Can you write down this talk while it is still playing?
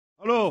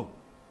Hello.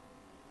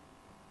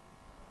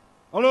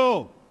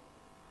 Hello.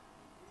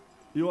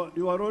 Your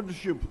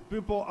lordship,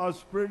 people are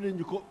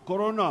spreading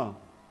corona.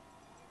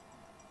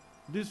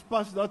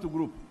 Disperse that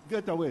group.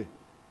 Get away.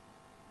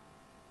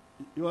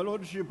 Your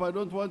lordship, I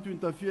don't want to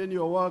interfere in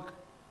your work,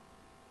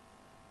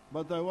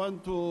 but I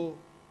want to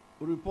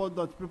report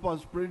that people are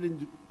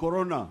spreading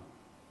corona.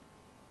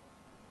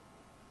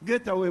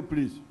 Get away,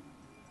 please.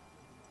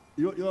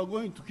 You are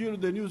going to kill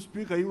the new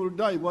speaker. He will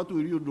die. What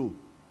will you do?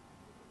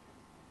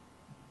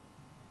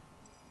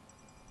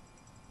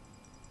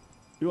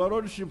 Your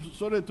lordship,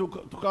 sorry to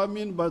come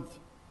in, but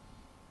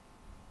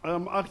I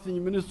am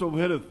acting Minister of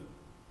Health.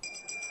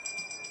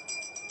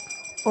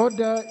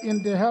 Order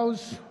in the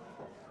House.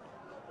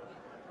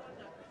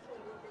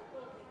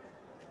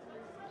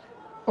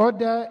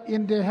 Order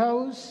in the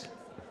House.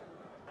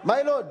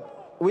 My Lord,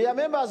 we are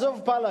members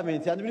of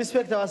Parliament and we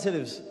respect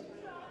ourselves.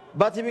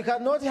 But we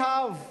cannot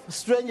have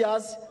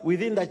strangers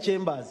within the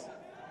chambers.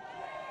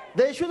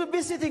 They should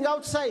be sitting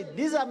outside.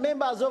 These are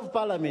members of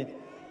Parliament.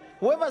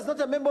 Whoever is not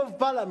a member of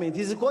Parliament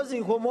is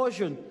causing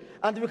commotion,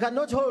 and we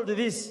cannot hold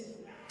this.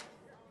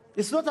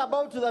 It's not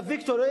about the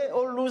victory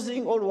or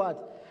losing or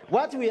what.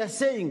 What we are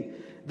saying,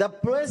 the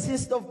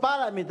places of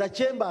Parliament, the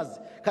chambers,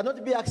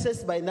 cannot be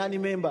accessed by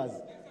non-members.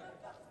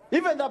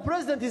 Even the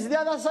president is the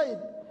other side.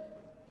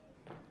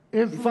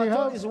 If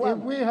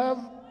we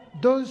have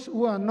those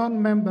who are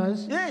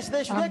non-members, yes,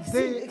 they should and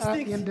they are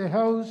in the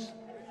House,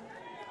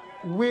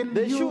 will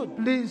you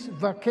please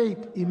vacate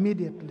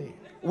immediately?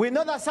 We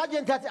know the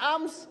sergeant at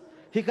arms,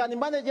 he can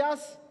manage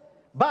us,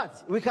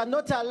 but we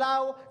cannot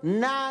allow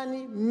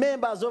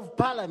non-members of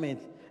Parliament,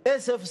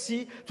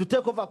 SFC, to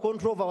take over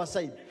control of our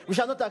side. We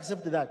shall not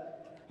accept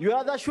that. You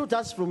rather shoot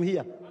us from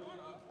here.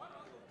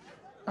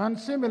 And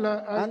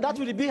similar, and that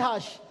will be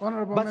harsh,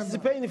 but it's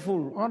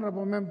painful.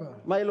 Honorable member.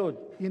 My Lord.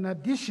 In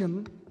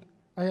addition,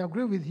 I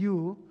agree with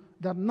you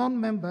that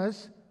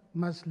non-members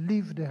must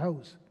leave the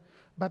House.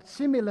 But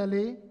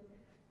similarly,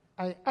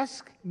 I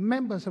ask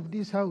members of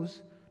this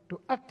House to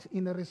act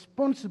in a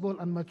responsible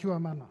and mature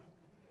manner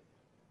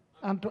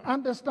and to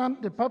understand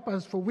the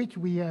purpose for which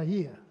we are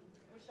here.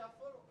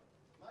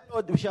 My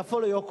Lord, we shall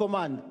follow your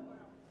command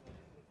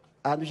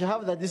and we shall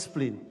have the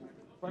discipline.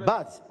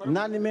 But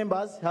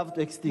non-members have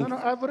to extinct. No,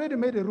 I've already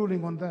made a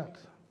ruling on that.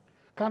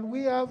 Can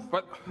we have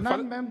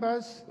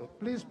non-members,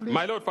 please?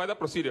 My Lord, further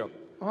procedure.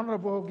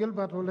 Honorable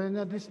Gilbert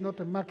Olenya, this is not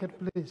a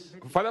marketplace.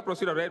 Further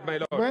procedure, read, my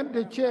Lord. When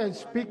the chair is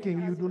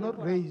speaking, you do not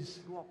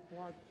raise.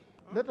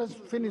 Let us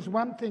finish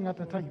one thing at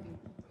a time.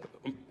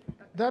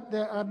 That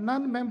there are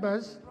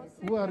non-members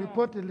who are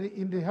reportedly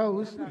in the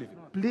House,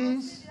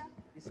 please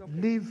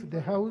leave the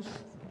House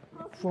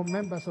for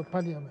members of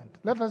Parliament.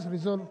 Let us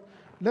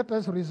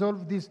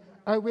resolve this.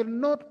 I will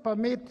not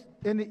permit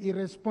any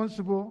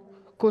irresponsible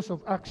course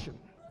of action.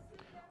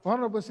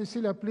 Honorable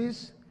Cecilia,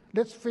 please,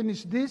 let's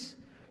finish this.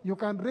 You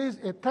can raise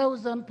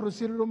 1,000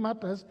 procedural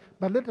matters,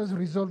 but let us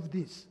resolve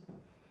this.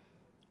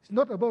 It's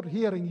not about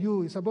hearing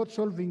you, it's about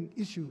solving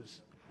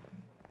issues.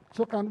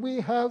 So can we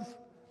have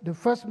the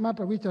first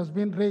matter which has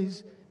been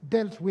raised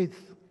dealt with?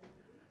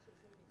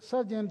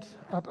 Sergeant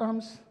at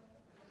Arms,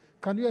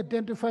 can you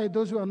identify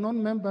those who are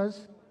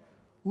non-members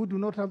who do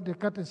not have the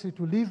courtesy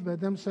to leave by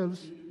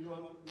themselves,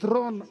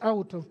 thrown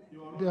out of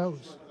the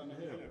House?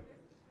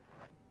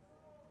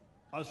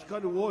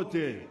 Askari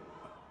wote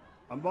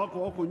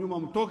ambako wako nyuma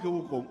mtoke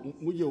huko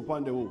muje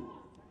upande huu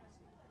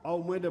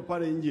au mwende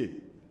pale nje.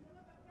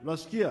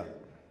 Nasikia?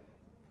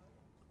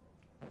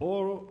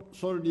 All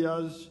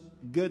soldiers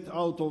get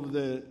out of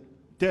the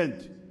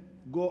tent.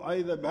 Go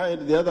either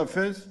behind the other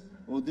fence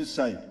or this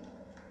side.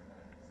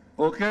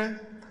 Okay?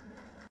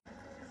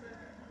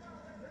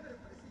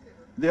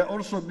 They are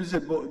also busy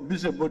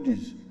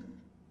bodies.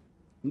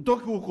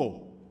 Mtoke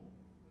huko.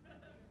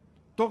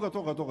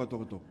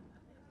 Toka.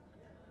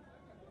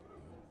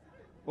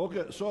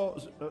 Okay, so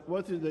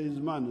what is his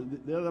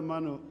man? The other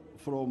man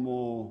from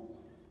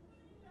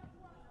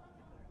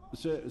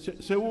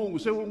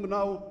Sewung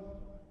now,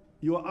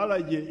 your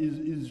allergy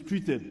is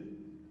treated.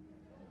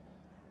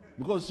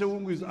 Because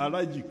Sewung is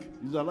allergic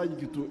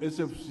to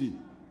SFC.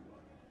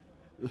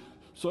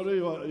 Sorry,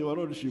 your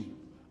lordship.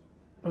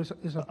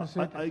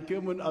 I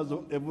came in as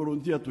a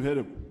volunteer to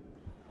help.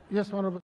 Yes, Honorable.